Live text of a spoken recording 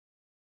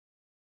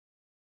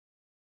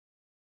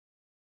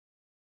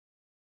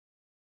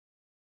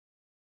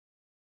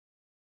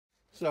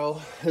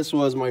So this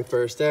was my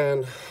first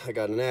end. I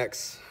got an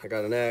X,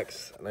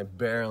 and I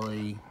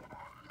barely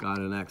got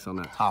an X on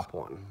that top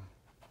one.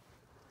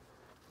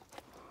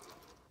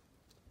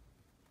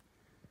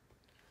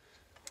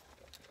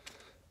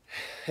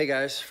 Hey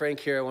guys, Frank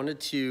here. I wanted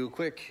to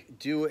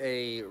do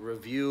a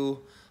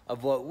review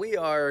of what we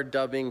are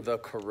dubbing the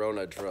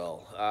Corona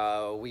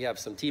drill. We have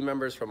some team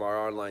members from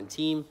our online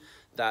team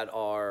that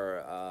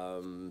are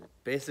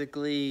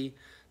basically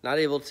not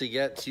able to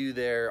get to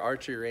their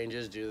archery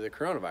ranges due to the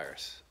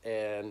coronavirus.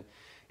 And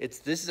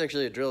this is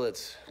actually a drill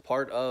that's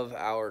part of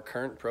our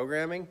current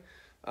programming,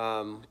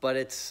 but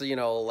it's, you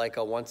know, like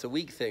a once a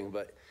week thing.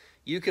 But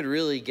you could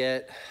really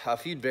get a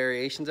few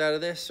variations out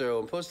of this. So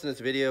I'm posting this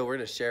video, we're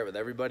gonna share it with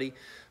everybody.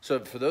 So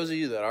for those of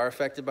you that are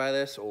affected by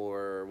this,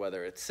 or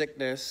whether it's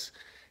sickness,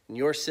 and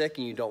you're sick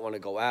and you don't wanna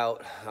go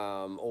out,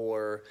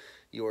 or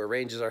your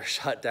ranges are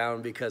shut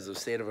down because of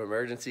state of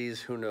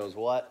emergencies, who knows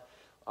what.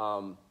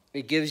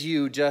 It gives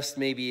you just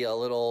maybe a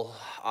little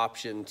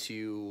option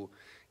to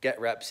get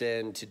reps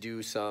in, to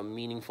do some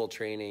meaningful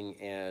training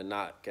and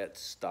not get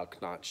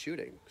stuck not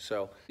shooting.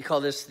 So we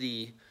call this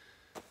the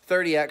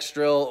 30X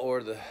drill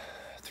or the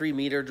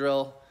 3-meter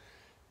drill.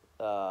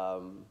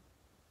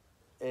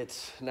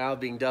 It's now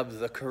being dubbed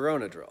the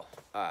Corona drill.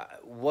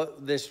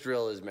 What this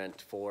drill is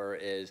meant for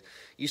is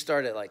you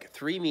start at like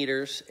 3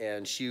 meters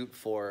and shoot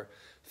for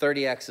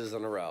 30 X's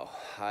in a row.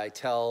 I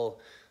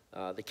tell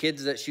the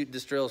kids that shoot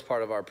this drill as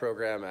part of our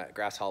program at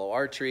Grass Hollow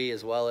Archery,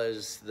 as well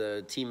as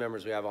the team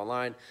members we have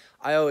online,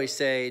 I always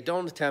say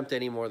don't attempt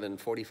any more than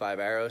 45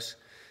 arrows,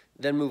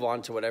 then move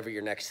on to whatever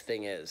your next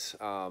thing is.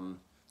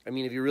 I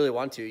mean, if you really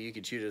want to, you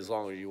could shoot it as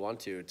long as you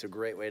want to. It's a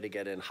great way to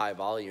get in high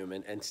volume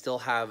and still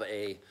have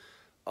a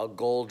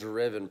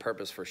goal-driven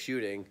purpose for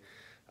shooting.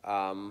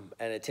 And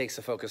it takes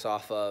the focus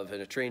off of,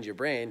 and it trains your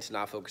brain to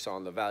not focus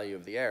on the value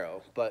of the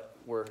arrow. But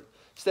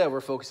instead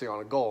we're focusing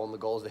on a goal, and the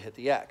goal is to hit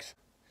the X.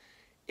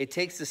 It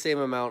takes the same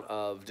amount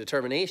of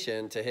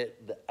determination to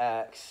hit the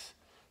X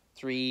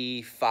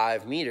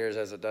 5 meters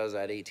as it does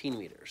at 18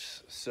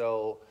 meters.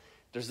 So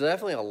there's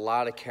definitely a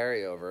lot of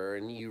carryover,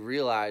 and you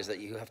realize that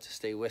you have to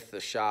stay with the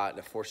shot, and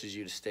it forces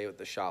you to stay with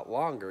the shot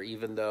longer,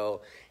 even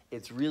though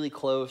it's really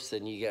close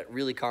and you get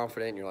really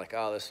confident and you're like,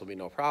 oh, this will be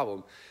no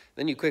problem.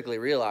 Then you quickly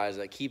realize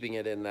that keeping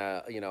it in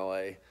the, you know,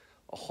 a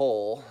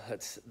hole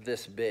that's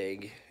this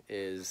big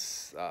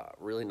is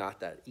really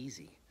not that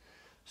easy.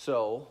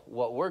 So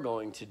what we're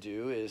going to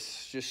do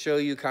is just show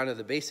you kind of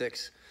the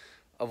basics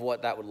of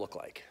what that would look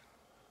like.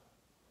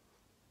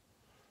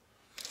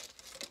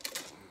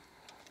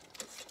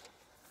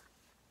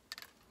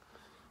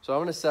 So I'm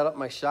going to set up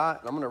my shot,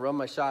 and I'm going to run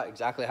my shot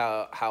exactly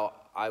how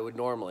I would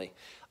normally.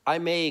 I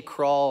may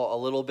crawl a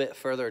little bit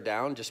further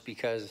down just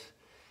because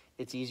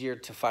it's easier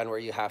to find where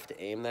you have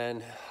to aim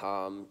then.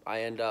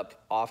 I end up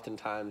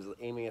oftentimes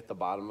aiming at the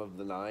bottom of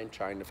the 9,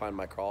 trying to find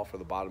my crawl for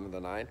the bottom of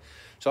the 9.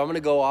 So I'm going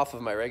to go off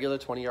of my regular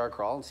 20-yard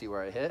crawl and see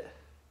where I hit.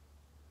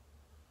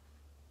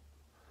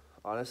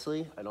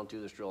 Honestly, I don't do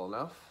this drill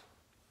enough.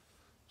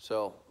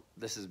 So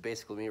this is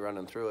basically me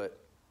running through it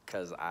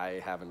because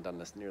I haven't done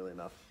this nearly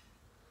enough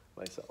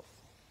myself.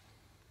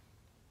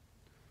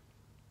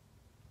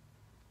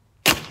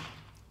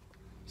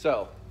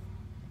 So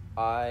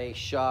I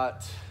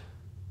shot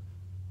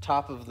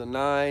top of the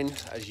 9.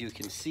 As you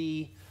can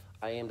see,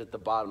 I aimed at the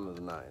bottom of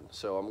the 9.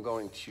 So I'm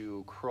going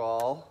to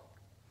crawl.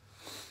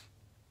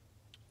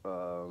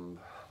 I'm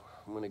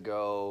going to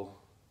go,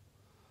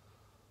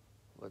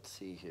 let's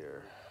see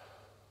here.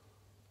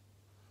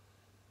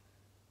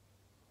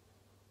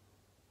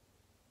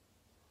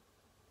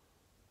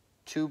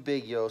 Two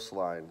big Yoast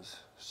lines.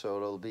 So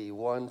it'll be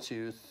 1,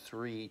 2,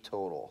 3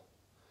 total.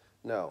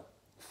 No,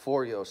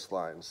 4 Yoast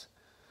lines.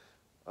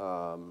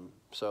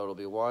 So it'll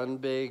be one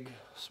big,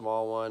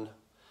 small one,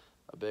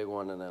 a big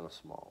one, and then a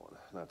small one.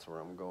 And that's where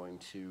I'm going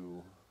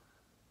to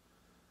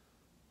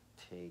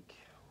take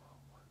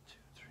 1, 2,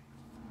 3,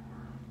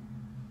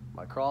 4,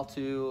 my crawl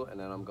to, and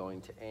then I'm going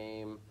to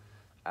aim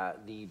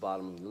at the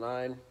bottom of the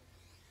 9.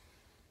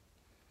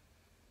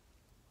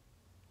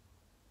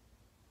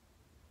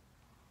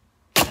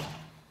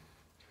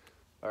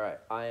 All right,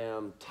 I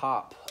am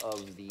top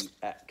of the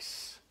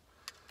X.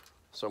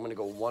 So I'm going to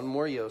go one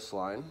more Yoast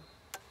line.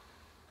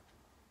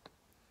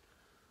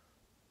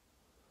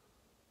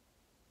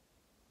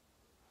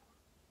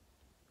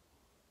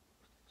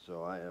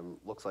 So I am,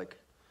 looks like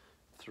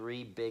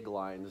 3 big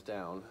lines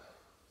down.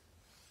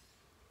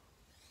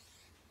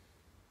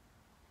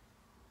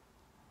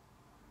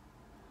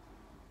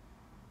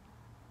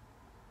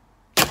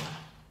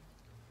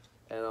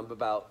 And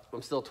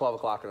I'm still 12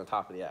 o'clock on the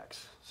top of the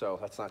X, so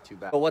that's not too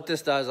bad. But what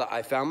this does,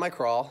 I found my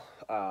crawl.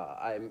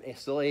 I'm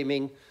still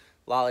aiming,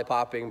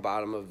 lollipopping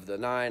bottom of the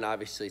 9.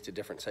 Obviously, it's a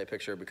different sight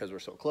picture because we're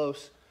so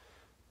close.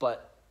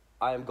 But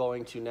I'm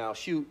going to now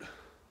shoot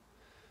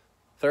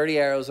 30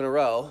 arrows in a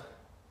row,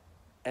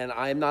 and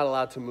I'm not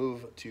allowed to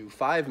move to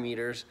 5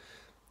 meters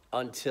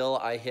until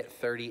I hit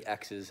 30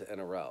 X's in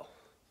a row.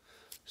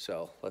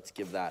 So let's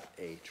give that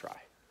a try.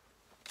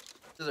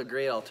 This is a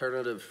great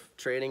alternative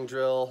training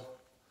drill.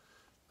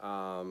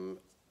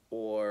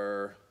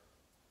 or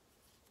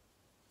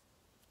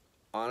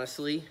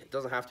honestly, it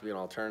doesn't have to be an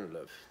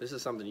alternative. This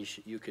is something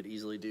you could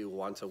easily do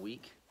once a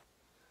week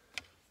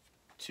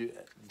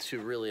to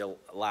really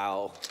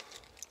allow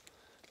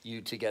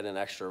you to get in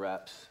extra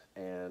reps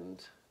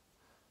and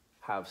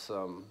have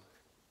some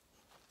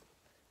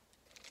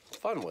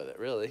fun with it,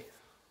 really.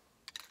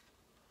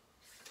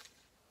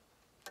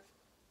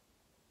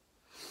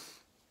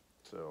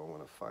 So I'm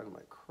gonna find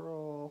my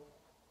crawl.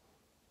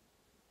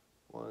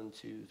 1,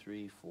 2,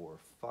 3, 4,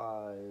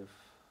 5.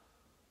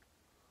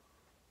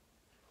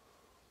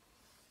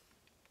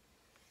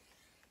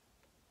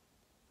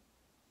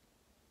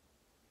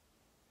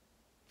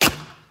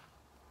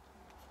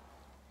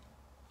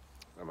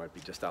 I might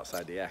be just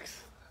outside the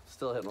X.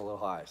 Still hitting a little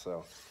high,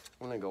 so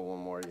I'm gonna go one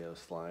more to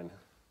this line.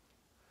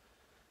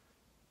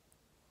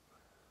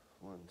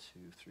 1, 2,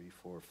 3,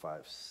 4,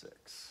 5,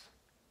 6.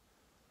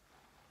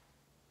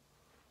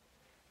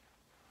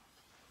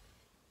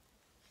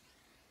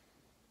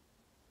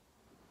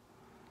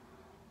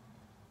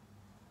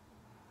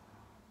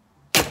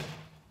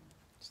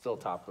 Still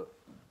top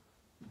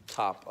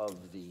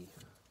of the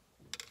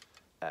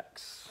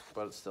X,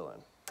 but it's still in.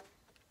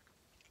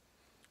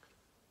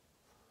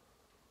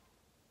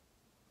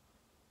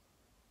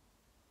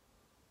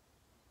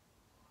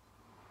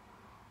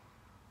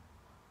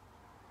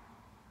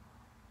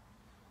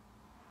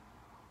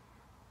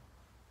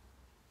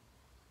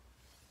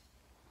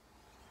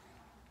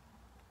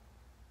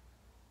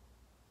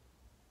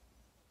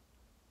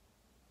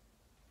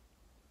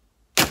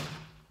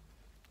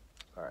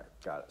 All right,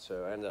 got it.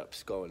 So I ended up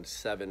going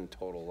 7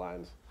 total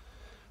lines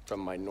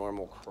from my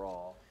normal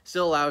crawl.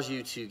 Still allows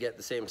you to get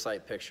the same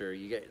sight picture.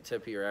 You get the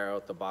tip of your arrow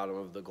at the bottom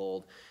of the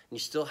gold, and you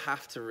still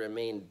have to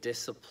remain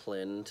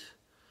disciplined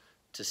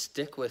to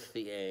stick with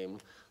the aim,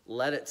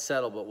 let it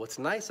settle. But what's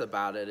nice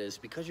about it is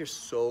because you're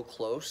so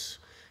close,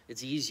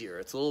 it's easier.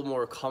 It's a little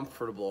more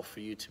comfortable for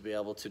you to be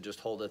able to just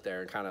hold it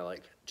there and kind of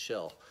like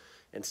chill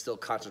and still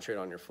concentrate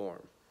on your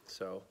form.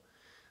 So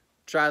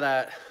try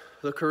that.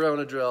 The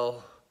Corona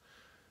drill,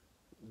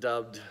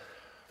 dubbed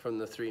from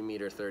the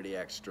 3-meter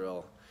 30X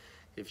drill.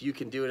 If you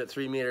can do it at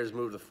 3 meters,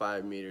 move to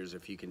 5 meters.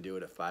 If you can do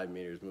it at 5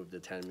 meters, move to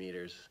 10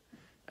 meters.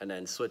 And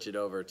then switch it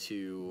over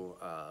to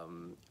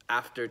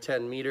after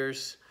 10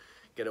 meters,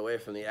 get away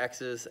from the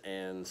X's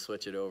and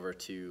switch it over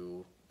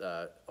to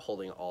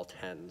holding all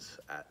 10s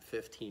at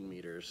 15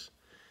 meters.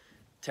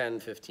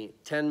 10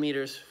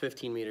 meters,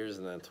 15 meters,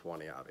 and then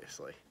 20,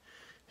 obviously.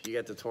 If you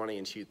get to 20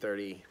 and shoot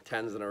 30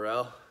 10s in a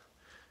row,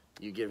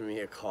 you give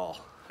me a call.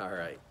 All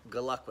right,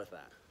 good luck with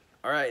that.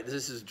 All right,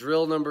 this is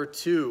drill number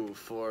 2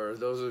 for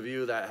those of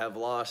you that have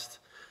lost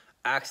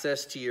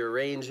access to your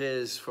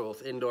ranges for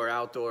both indoor,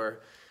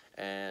 outdoor,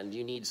 and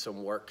you need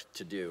some work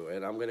to do.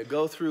 And I'm gonna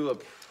go through a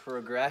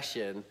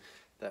progression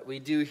that we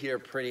do here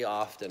pretty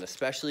often,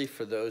 especially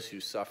for those who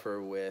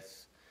suffer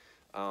with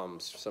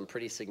some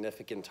pretty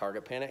significant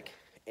target panic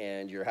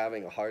and you're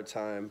having a hard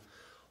time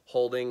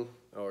holding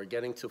or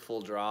getting to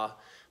full draw,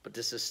 but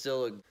this is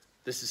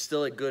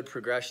still a good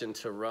progression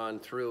to run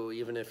through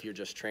even if you're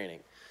just training.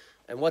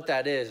 And what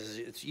that is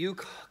it's you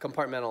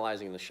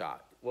compartmentalizing the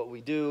shot. What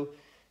we do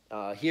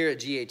here at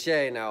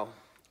GHA now,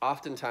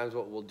 oftentimes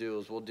what we'll do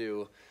is we'll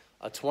do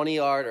a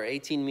 20-yard or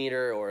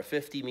 18-meter or a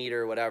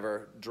 50-meter,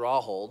 whatever,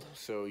 draw hold.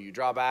 So you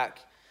draw back,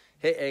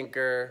 hit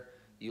anchor,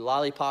 you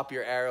lollipop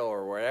your arrow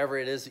or wherever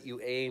it is that you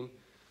aim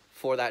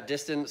for that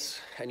distance,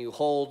 and you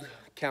hold,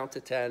 count to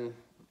 10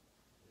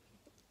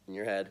 in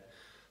your head,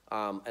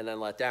 and then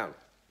let down.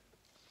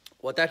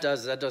 What that does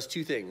is that does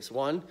 2 things.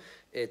 One,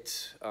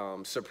 it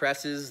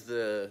suppresses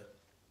the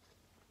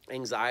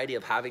anxiety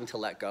of having to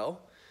let go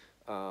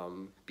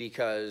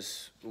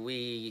because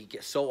we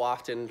so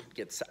often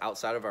get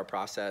outside of our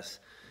process.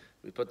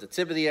 We put the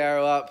tip of the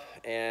arrow up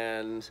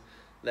and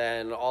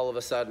then all of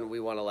a sudden we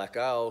want to let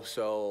go.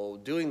 So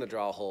doing the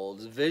draw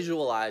holds,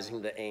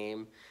 visualizing the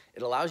aim,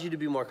 it allows you to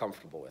be more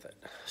comfortable with it.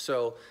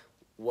 So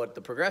what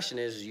the progression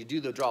is you do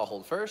the draw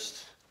hold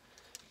first,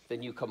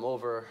 then you come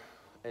over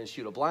and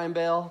shoot a blind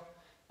bail,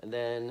 and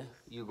then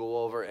you go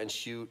over and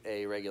shoot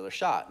a regular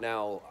shot.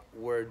 Now,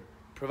 we're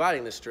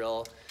providing this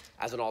drill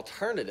as an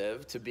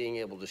alternative to being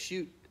able to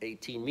shoot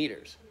 18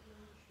 meters.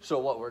 So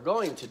what we're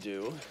going to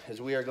do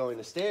is we are going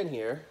to stand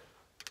here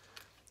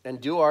and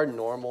do our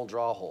normal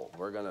draw hold.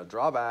 We're gonna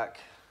draw back.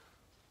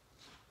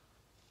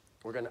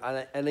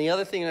 And the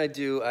other thing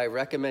I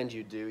recommend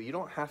you do, you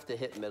don't have to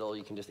hit middle,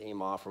 you can just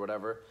aim off or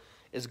whatever,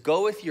 is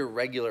go with your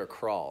regular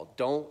crawl.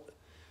 Don't,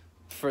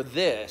 for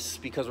this,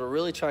 because we're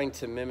really trying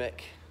to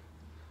mimic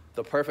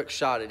the perfect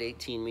shot at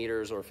 18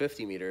 meters or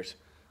 50 meters,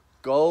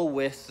 go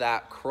with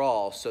that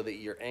crawl so that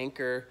your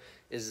anchor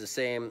is the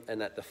same and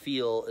that the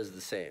feel is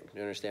the same.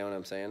 You understand what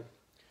I'm saying?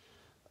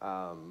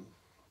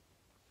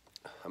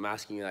 I'm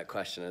asking you that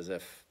question as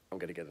if I'm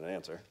gonna get an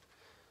answer.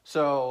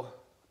 So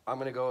I'm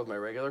gonna go with my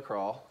regular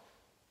crawl.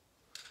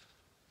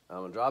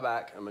 I'm gonna draw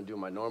back, I'm gonna do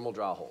my normal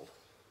draw hold.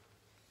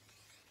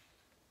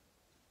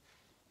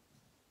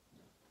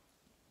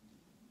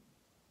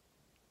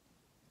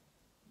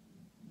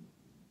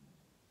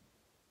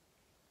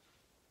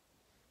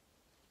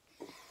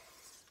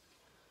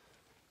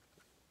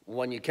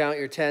 When you count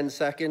your 10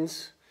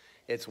 seconds,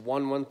 it's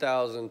 1,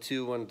 1,000,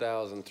 2,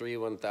 1,000, 3,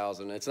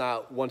 1,000. It's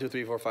not 1, 2,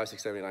 3, 4, 5,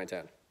 6, 7, 8, 9,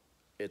 10.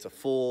 It's a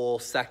full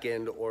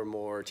second or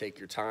more. Take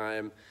your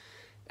time.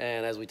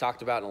 And as we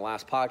talked about in the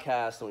last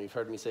podcast, and you've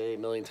heard me say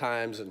 1,000,000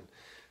 times, and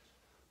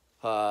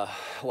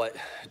what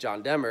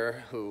John Demmer,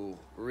 who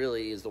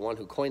really is the one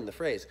who coined the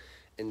phrase,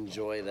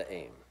 enjoy the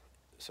aim.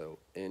 So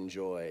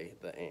enjoy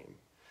the aim.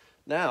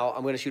 Now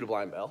I'm going to shoot a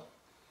blind bell.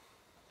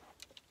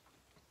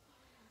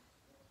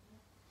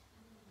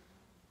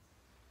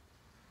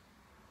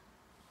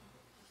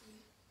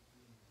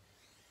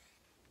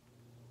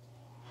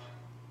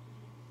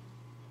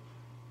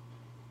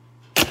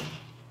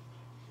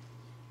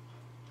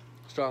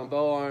 Strong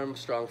bow arm,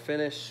 strong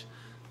finish.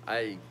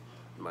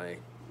 My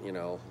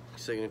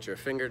signature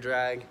finger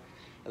drag.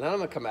 And then I'm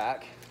gonna come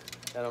back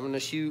and I'm gonna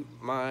shoot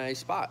my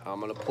spot. I'm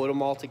gonna put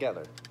them all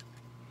together.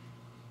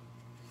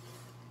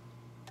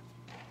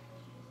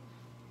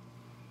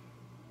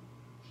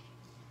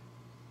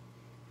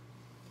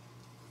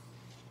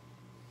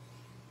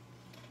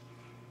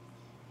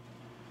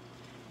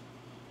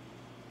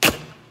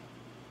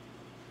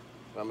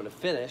 I'm gonna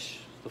finish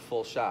the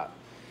full shot.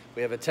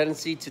 We have a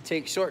tendency to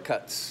take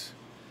shortcuts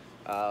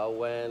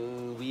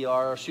when we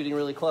are shooting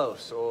really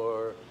close,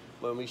 or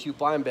when we shoot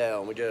blind bell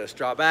and we just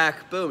draw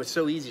back, boom, it's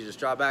so easy, just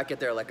draw back, get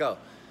there, let go.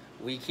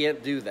 We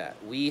can't do that.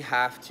 We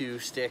have to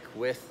stick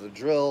with the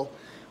drill.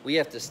 We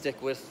have to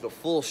stick with the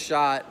full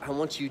shot. I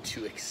want you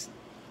to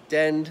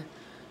extend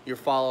your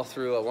follow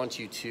through. I want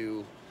you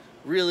to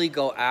really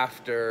go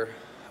after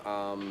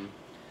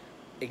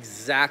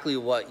exactly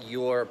what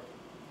your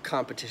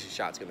competition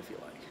shot's gonna feel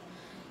like.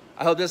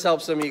 I hope this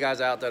helps some of you guys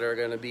out that are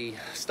gonna be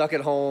stuck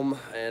at home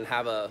and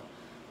have a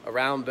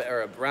round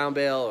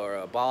bale or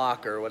a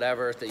block or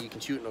whatever that you can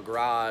shoot in a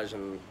garage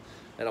and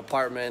an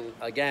apartment.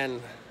 Again,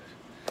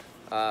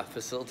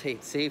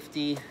 facilitate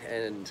safety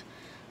and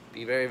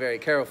be very, very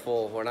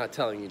careful. We're not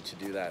telling you to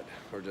do that.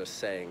 We're just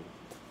saying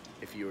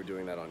if you were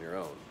doing that on your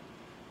own,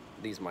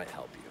 these might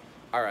help you.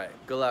 All right,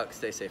 good luck,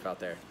 stay safe out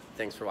there.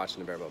 Thanks for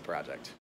watching the Barebow Project.